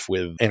stuff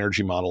with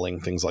energy modeling,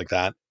 things like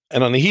that.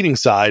 And on the heating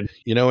side,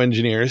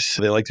 engineers,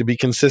 they like to be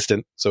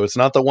consistent. So it's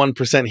not the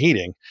 1%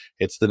 heating,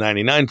 it's the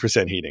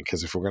 99% heating.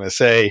 Because if we're going to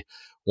say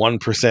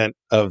 1%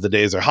 of the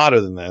days are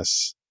hotter than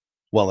this,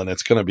 well, then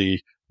it's going to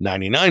be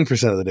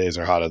 99% of the days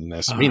are hotter than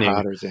this, meaning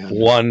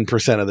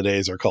 1% of the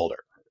days are colder.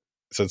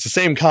 So it's the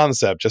same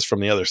concept, just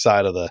from the other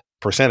side of the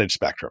percentage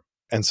spectrum.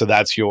 And so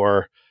that's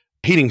your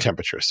heating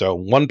temperature. So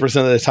 1%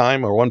 of the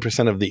time or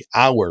 1% of the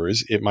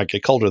hours, it might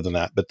get colder than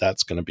that, but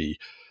that's going to be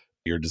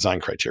your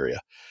design criteria.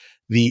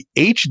 The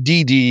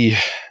HDD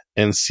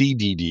and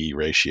CDD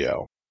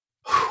ratio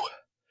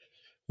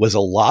was a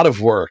lot of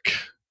work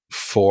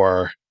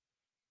for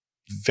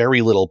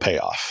very little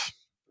payoff.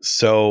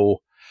 So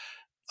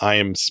I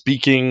am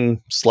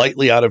speaking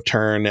slightly out of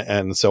turn,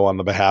 and so on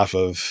the behalf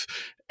of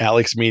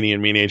Alex Meany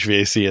and Meany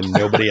HVAC and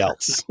nobody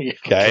else.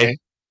 Okay.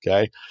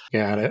 Got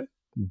it.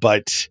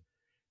 But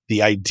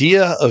the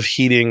idea of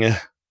heating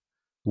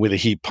with a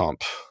heat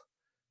pump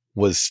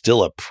was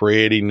still a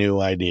pretty new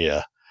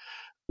idea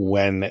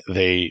when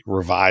they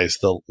revised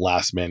the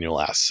last Manual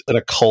S in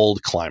a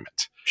cold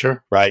climate.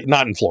 Sure. Right?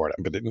 Not in Florida,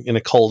 but in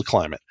a cold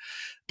climate.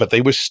 But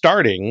they were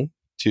starting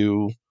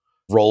to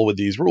roll with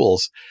these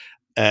rules,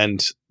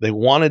 and they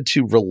wanted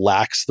to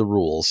relax the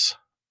rules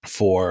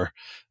for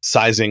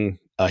sizing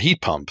a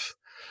heat pump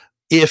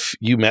if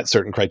you met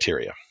certain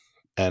criteria.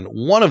 And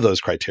one of those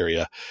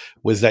criteria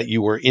was that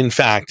you were, in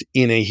fact,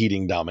 in a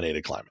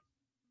heating-dominated climate.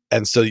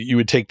 And so you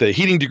would take the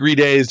heating degree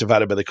days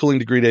divided by the cooling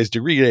degree days.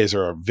 Degree days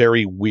are a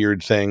very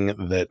weird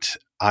thing that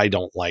I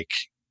don't like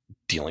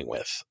dealing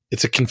with.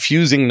 It's a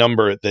confusing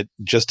number that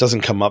just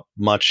doesn't come up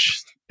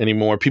much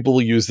anymore. People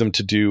will use them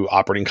to do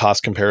operating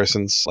cost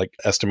comparisons, like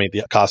estimate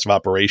the cost of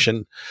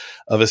operation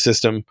of a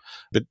system.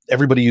 But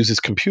everybody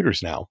uses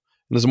computers now.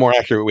 And there's a more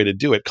accurate way to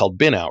do it called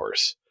bin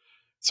hours.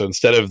 So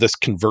instead of this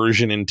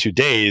conversion into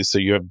days, so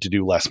you have to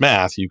do less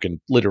math, you can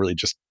literally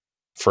just,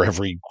 for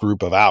every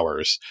group of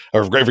hours,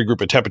 or for every group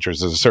of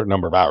temperatures, there's a certain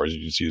number of hours,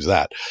 you just use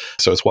that.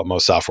 So it's what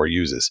most software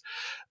uses.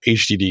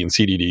 HDD and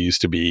CDD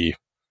used to be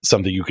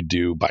something you could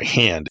do by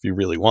hand if you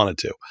really wanted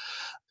to.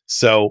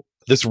 So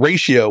this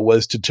ratio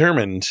was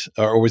determined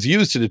or was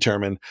used to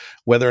determine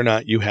whether or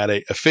not you had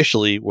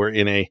officially were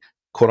in a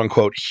quote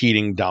unquote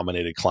heating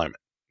dominated climate.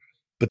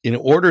 But in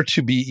order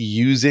to be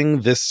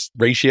using this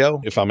ratio,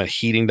 if I'm a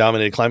heating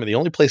dominated climate, the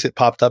only place it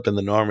popped up in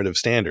the normative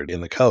standard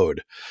in the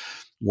code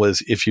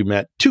was if you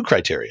met two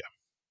criteria.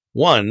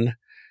 One,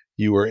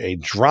 you were a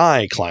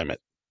dry climate.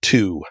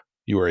 Two,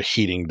 you were a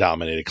heating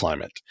dominated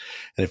climate.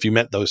 And if you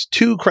met those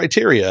two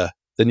criteria,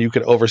 then you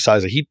could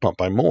oversize a heat pump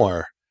by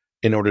more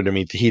in order to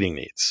meet the heating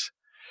needs.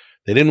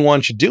 They didn't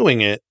want you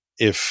doing it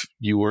if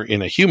you were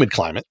in a humid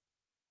climate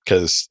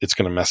because it's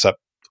going to mess up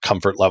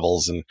comfort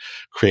levels and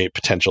create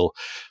potential.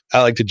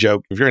 I like to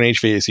joke, if you're an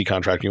HVAC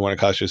contractor and you want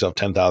to cost yourself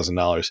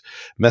 $10,000,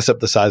 mess up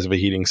the size of a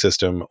heating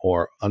system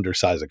or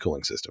undersize a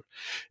cooling system.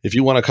 If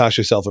you want to cost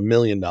yourself $1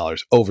 million,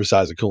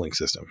 oversize a cooling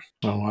system.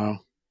 Oh, wow.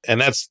 And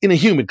that's in a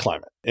humid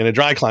climate. In a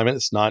dry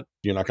climate,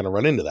 you're not going to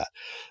run into that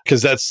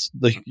because that's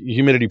the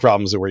humidity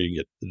problems are where you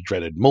get the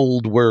dreaded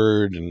mold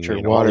word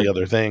and all the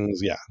other things.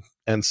 Yeah.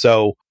 And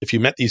so if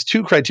you met these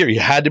two criteria, you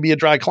had to be a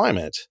dry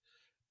climate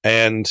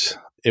and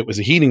it was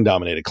a heating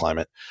dominated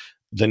climate,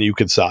 then you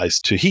could size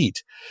to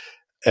heat.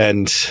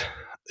 And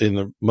in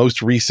the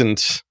most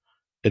recent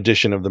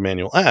edition of the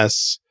Manual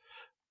S,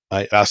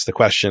 I asked the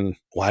question,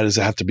 why does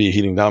it have to be a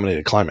heating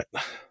dominated climate?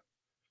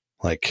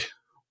 Like,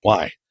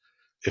 why?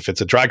 If it's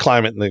a dry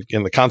climate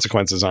and the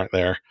consequences aren't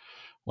there,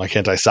 why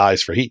can't I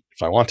size for heat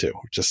if I want to?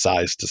 Just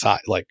size to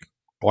size. Like,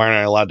 why aren't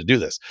I allowed to do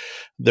this?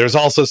 There's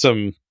also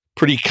some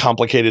pretty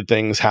complicated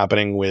things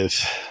happening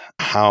with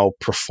how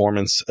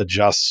performance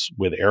adjusts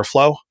with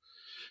airflow.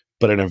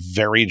 But in a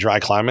very dry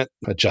climate,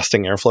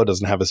 adjusting airflow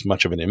doesn't have as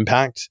much of an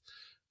impact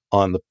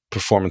on the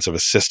performance of a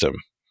system.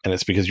 And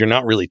it's because you're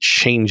not really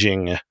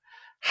changing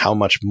how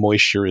much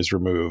moisture is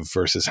removed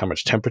versus how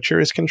much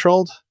temperature is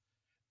controlled.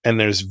 And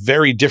there's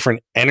very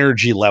different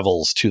energy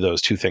levels to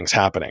those two things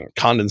happening.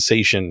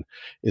 Condensation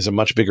is a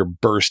much bigger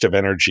burst of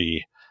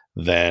energy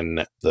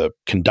than the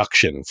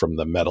conduction from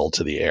the metal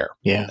to the air.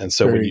 Yeah. And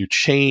so when you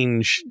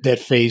change that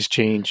phase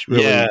change,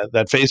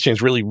 that phase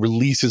change really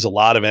releases a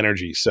lot of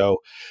energy. So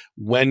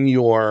when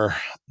you're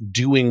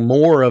doing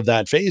more of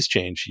that phase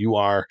change, you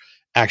are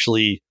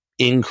actually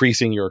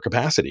increasing your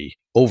capacity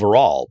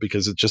overall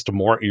because it's just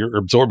you're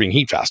absorbing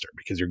heat faster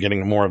because you're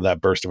getting more of that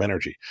burst of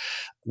energy,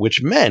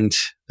 which meant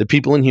that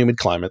people in humid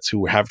climates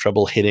who have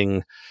trouble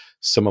hitting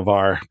some of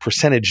our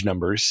percentage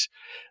numbers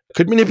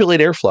could manipulate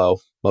airflow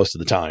most of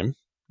the time.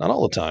 Not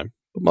all the time,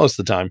 but most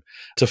of the time,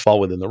 to fall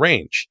within the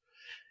range.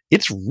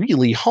 It's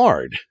really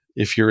hard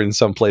if you're in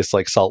some place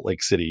like Salt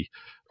Lake City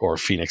or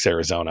Phoenix,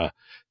 Arizona,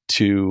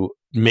 to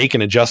make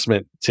an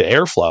adjustment to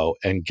airflow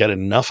and get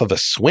enough of a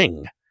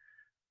swing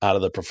out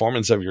of the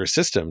performance of your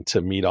system to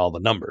meet all the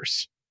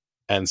numbers.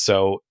 And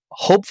so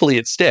hopefully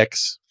it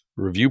sticks.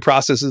 Review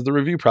process is the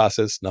review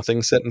process.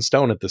 Nothing's set in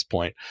stone at this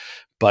point.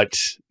 But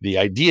the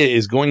idea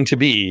is going to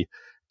be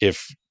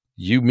if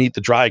you meet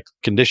the dry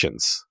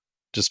conditions,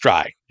 just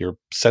dry. Your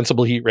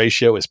sensible heat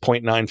ratio is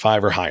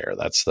 0.95 or higher.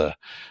 That's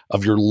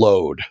of your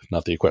load,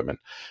 not the equipment.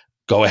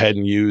 Go ahead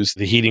and use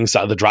the heating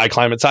side, the dry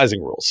climate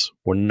sizing rules.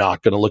 We're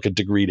not going to look at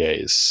degree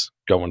days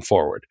going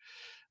forward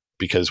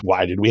because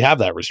why did we have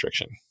that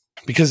restriction?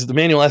 Because the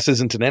Manual S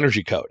isn't an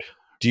energy code.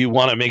 Do you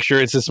want to make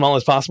sure it's as small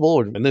as possible?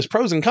 And there's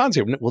pros and cons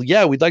here. Well,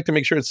 yeah, we'd like to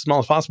make sure it's as small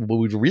as possible, but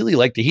we'd really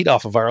like to heat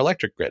off of our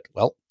electric grid.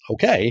 Well,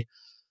 okay.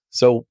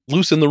 So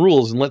loosen the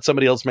rules and let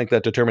somebody else make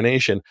that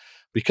determination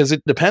because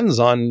it depends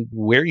on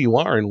where you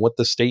are and what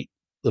the state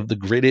of the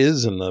grid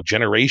is and the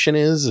generation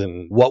is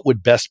and what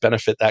would best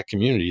benefit that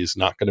community is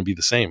not going to be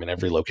the same in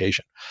every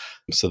location.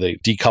 So they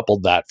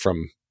decoupled that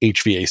from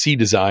HVAC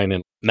design.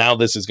 And now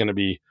this is going to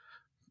be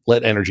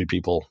let energy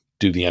people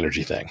do the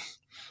energy thing.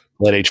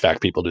 Let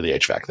HVAC people do the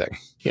HVAC thing.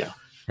 Yeah.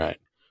 Right.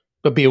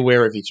 But be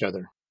aware of each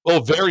other.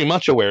 Oh, very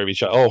much aware of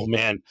each other. Oh,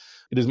 man.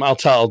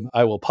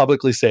 I will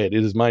publicly say it.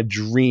 It is my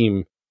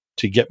dream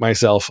to get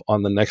myself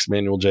on the next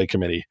Manual J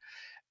committee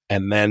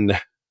and then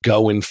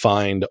go and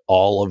find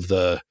all of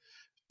the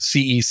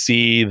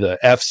CEC, the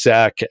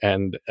FSEC,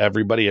 and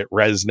everybody at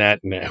ResNet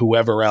and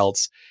whoever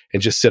else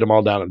and just sit them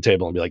all down at the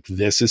table and be like,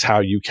 this is how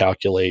you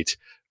calculate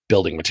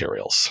building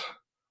materials,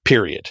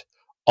 period.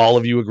 All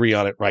of you agree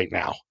on it right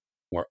now.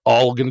 We're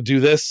all going to do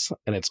this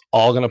and it's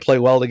all going to play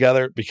well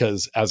together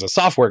because as a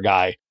software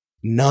guy,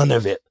 none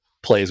of it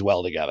plays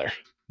well together.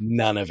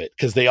 None of it.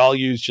 Because they all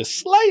use just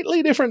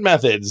slightly different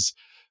methods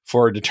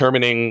for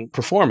determining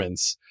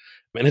performance.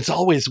 And it's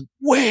always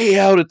way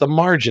out at the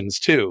margins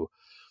too.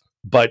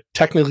 But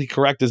technically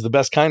correct is the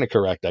best kind of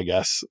correct, I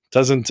guess.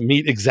 Doesn't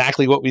meet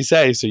exactly what we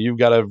say. So you've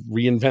got to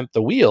reinvent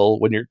the wheel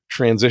when you're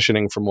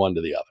transitioning from one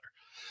to the other.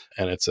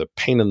 And it's a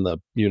pain in the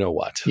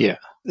you-know-what. Yeah.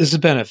 This has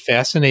been a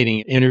fascinating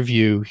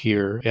interview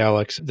here,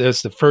 Alex. This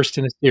is the first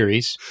in a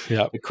series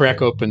to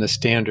crack open the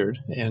standard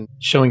and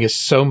showing us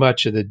so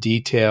much of the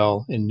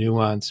detail and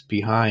nuance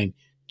behind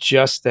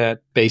just that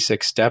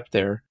basic step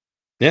there.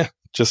 Yeah,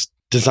 just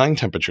design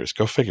temperatures.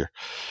 Go figure.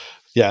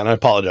 Yeah, and I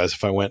apologize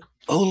if I went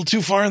a little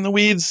too far in the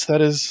weeds.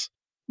 That is...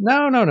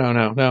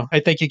 No. I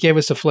think you gave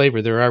us a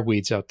flavor. There are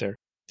weeds out there.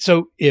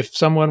 So if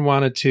someone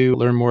wanted to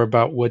learn more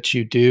about what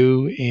you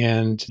do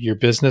and your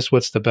business,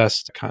 what's the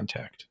best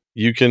contact?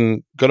 You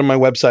can go to my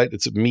website.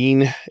 It's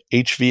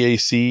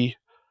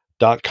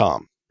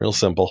meanhvac.com. Real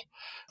simple.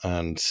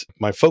 And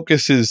my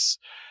focus is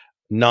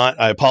not,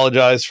 I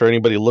apologize for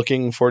anybody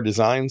looking for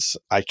designs.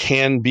 I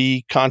can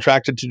be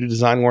contracted to do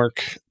design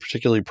work,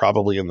 particularly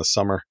probably in the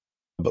summer.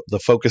 But the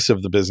focus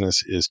of the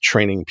business is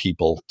training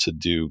people to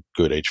do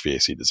good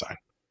HVAC design.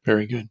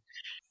 Very good.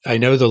 I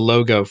know the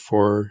logo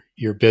for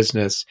your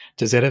business.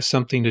 Does that have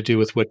something to do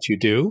with what you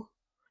do?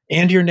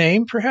 And your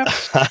name,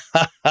 perhaps?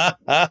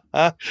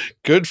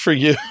 Good for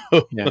you.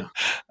 Yeah.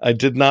 I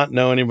did not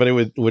know anybody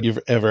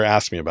would ever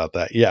ask me about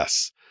that.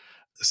 Yes.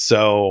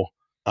 So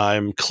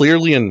I'm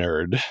clearly a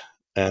nerd,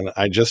 and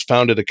I just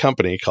founded a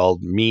company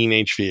called Mean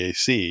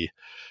HVAC.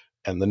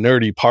 And the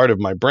nerdy part of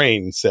my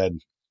brain said,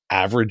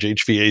 average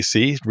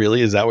HVAC?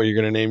 Really? Is that what you're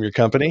going to name your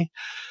company?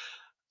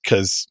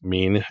 Because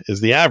mean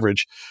is the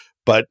average.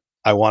 But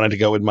I wanted to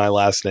go with my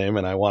last name,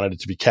 and I wanted it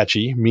to be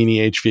catchy.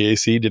 Meanie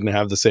HVAC didn't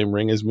have the same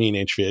ring as Mean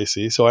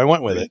HVAC, so I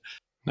went with it.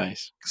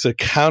 Nice. So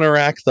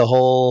counteract the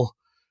whole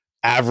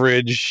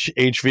average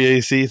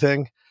HVAC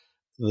thing,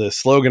 the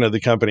slogan of the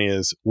company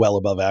is well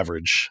above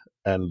average.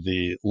 And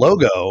the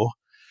logo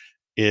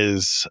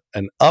is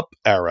an up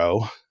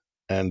arrow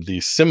and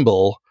the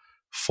symbol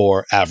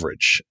for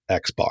average,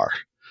 X bar.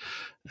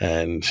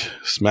 And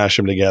smash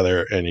them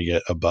together and you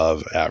get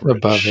above average.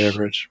 Above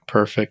average.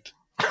 Perfect.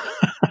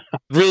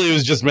 Really, it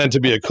was just meant to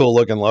be a cool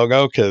looking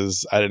logo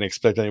because I didn't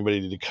expect anybody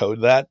to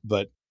decode that.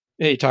 But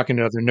hey, talking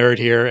to another nerd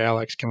here,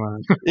 Alex, come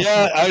on.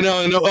 Yeah, I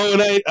know. Oh,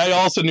 and I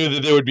also knew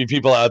that there would be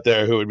people out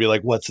there who would be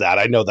like, what's that?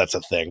 I know that's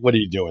a thing. What are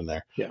you doing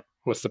there? Yeah.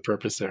 What's the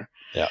purpose there?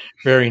 Yeah.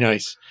 Very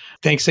nice.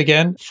 Thanks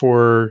again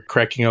for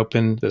cracking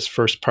open this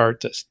first part,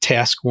 this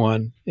task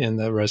 1 in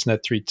the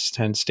ResNet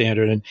 310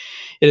 standard. And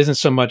it isn't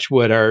so much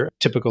what our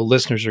typical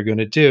listeners are going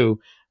to do,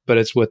 but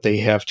it's what they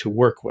have to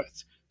work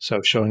with.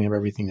 So showing them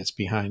everything that's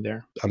behind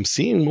there. I'm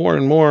seeing more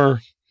and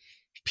more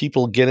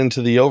people get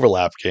into the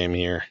overlap game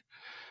here.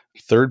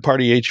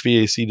 Third-party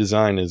HVAC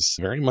design is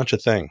very much a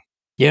thing.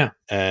 Yeah.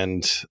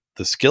 And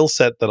the skill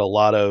set that a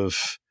lot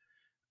of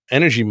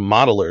energy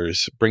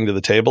modelers bring to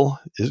the table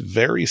is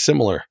very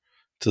similar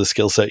to the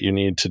skill set you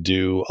need to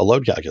do a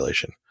load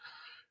calculation.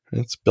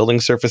 It's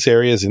building surface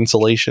areas,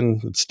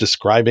 insulation. It's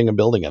describing a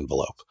building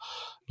envelope,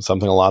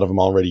 something a lot of them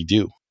already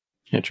do.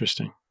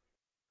 Interesting.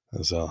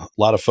 There's a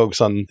lot of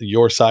folks on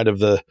your side of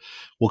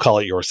we'll call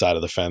it your side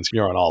of the fence.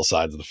 You're on all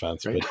sides of the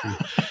fence, right?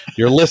 But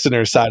your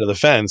listeners' side of the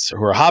fence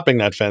who are hopping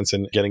that fence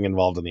and getting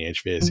involved in the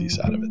HVAC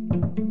side of it.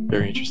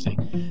 Very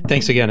interesting.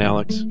 Thanks again,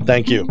 Alex.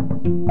 Thank you.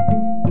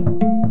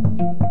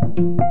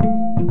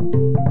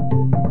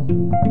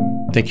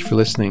 Thank you for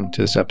listening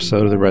to this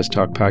episode of the Res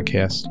Talk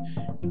podcast.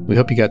 We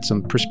hope you got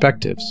some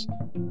perspectives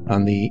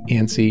on the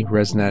ANSI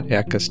ResNet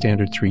ACCA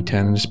Standard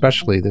 310, and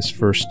especially this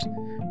first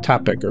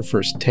topic or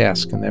first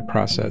task in that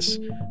process,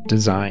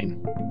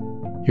 design.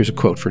 Here's a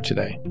quote for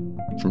today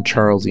from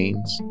Charles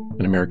Eanes,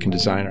 an American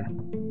designer.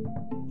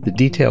 "The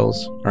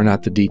details are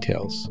not the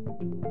details.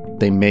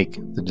 They make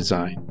the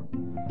design."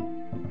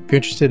 If you're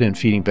interested in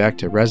feeding back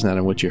to ResNet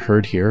on what you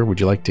heard here, would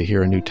you like to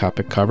hear a new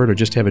topic covered, or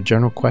just have a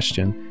general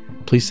question,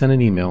 please send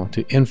an email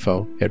to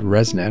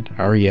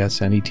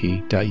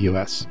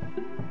info@resnet.us.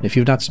 If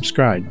you've not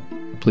subscribed,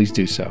 please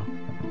do so.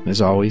 And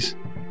as always,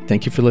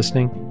 thank you for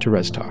listening to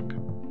Res Talk.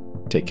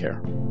 Take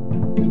care.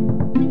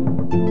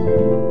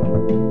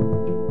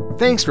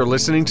 Thanks for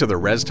listening to the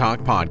Res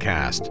Talk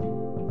podcast.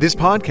 This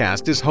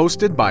podcast is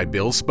hosted by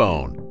Bill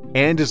Spohn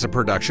and is a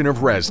production of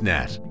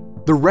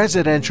ResNet, the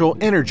Residential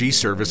Energy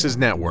Services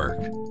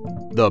Network.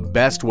 The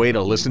best way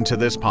to listen to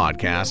this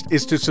podcast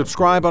is to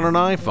subscribe on an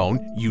iPhone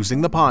using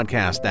the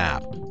podcast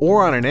app,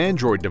 or on an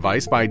Android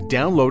device by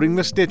downloading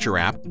the Stitcher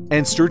app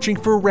and searching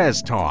for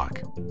Res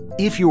Talk.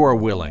 If you are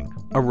willing,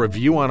 a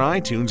review on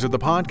iTunes or the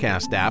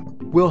podcast app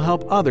will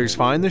help others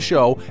find the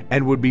show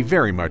and would be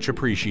very much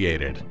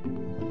appreciated.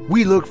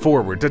 We look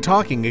forward to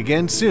talking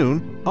again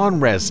soon on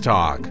Res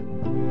Talk.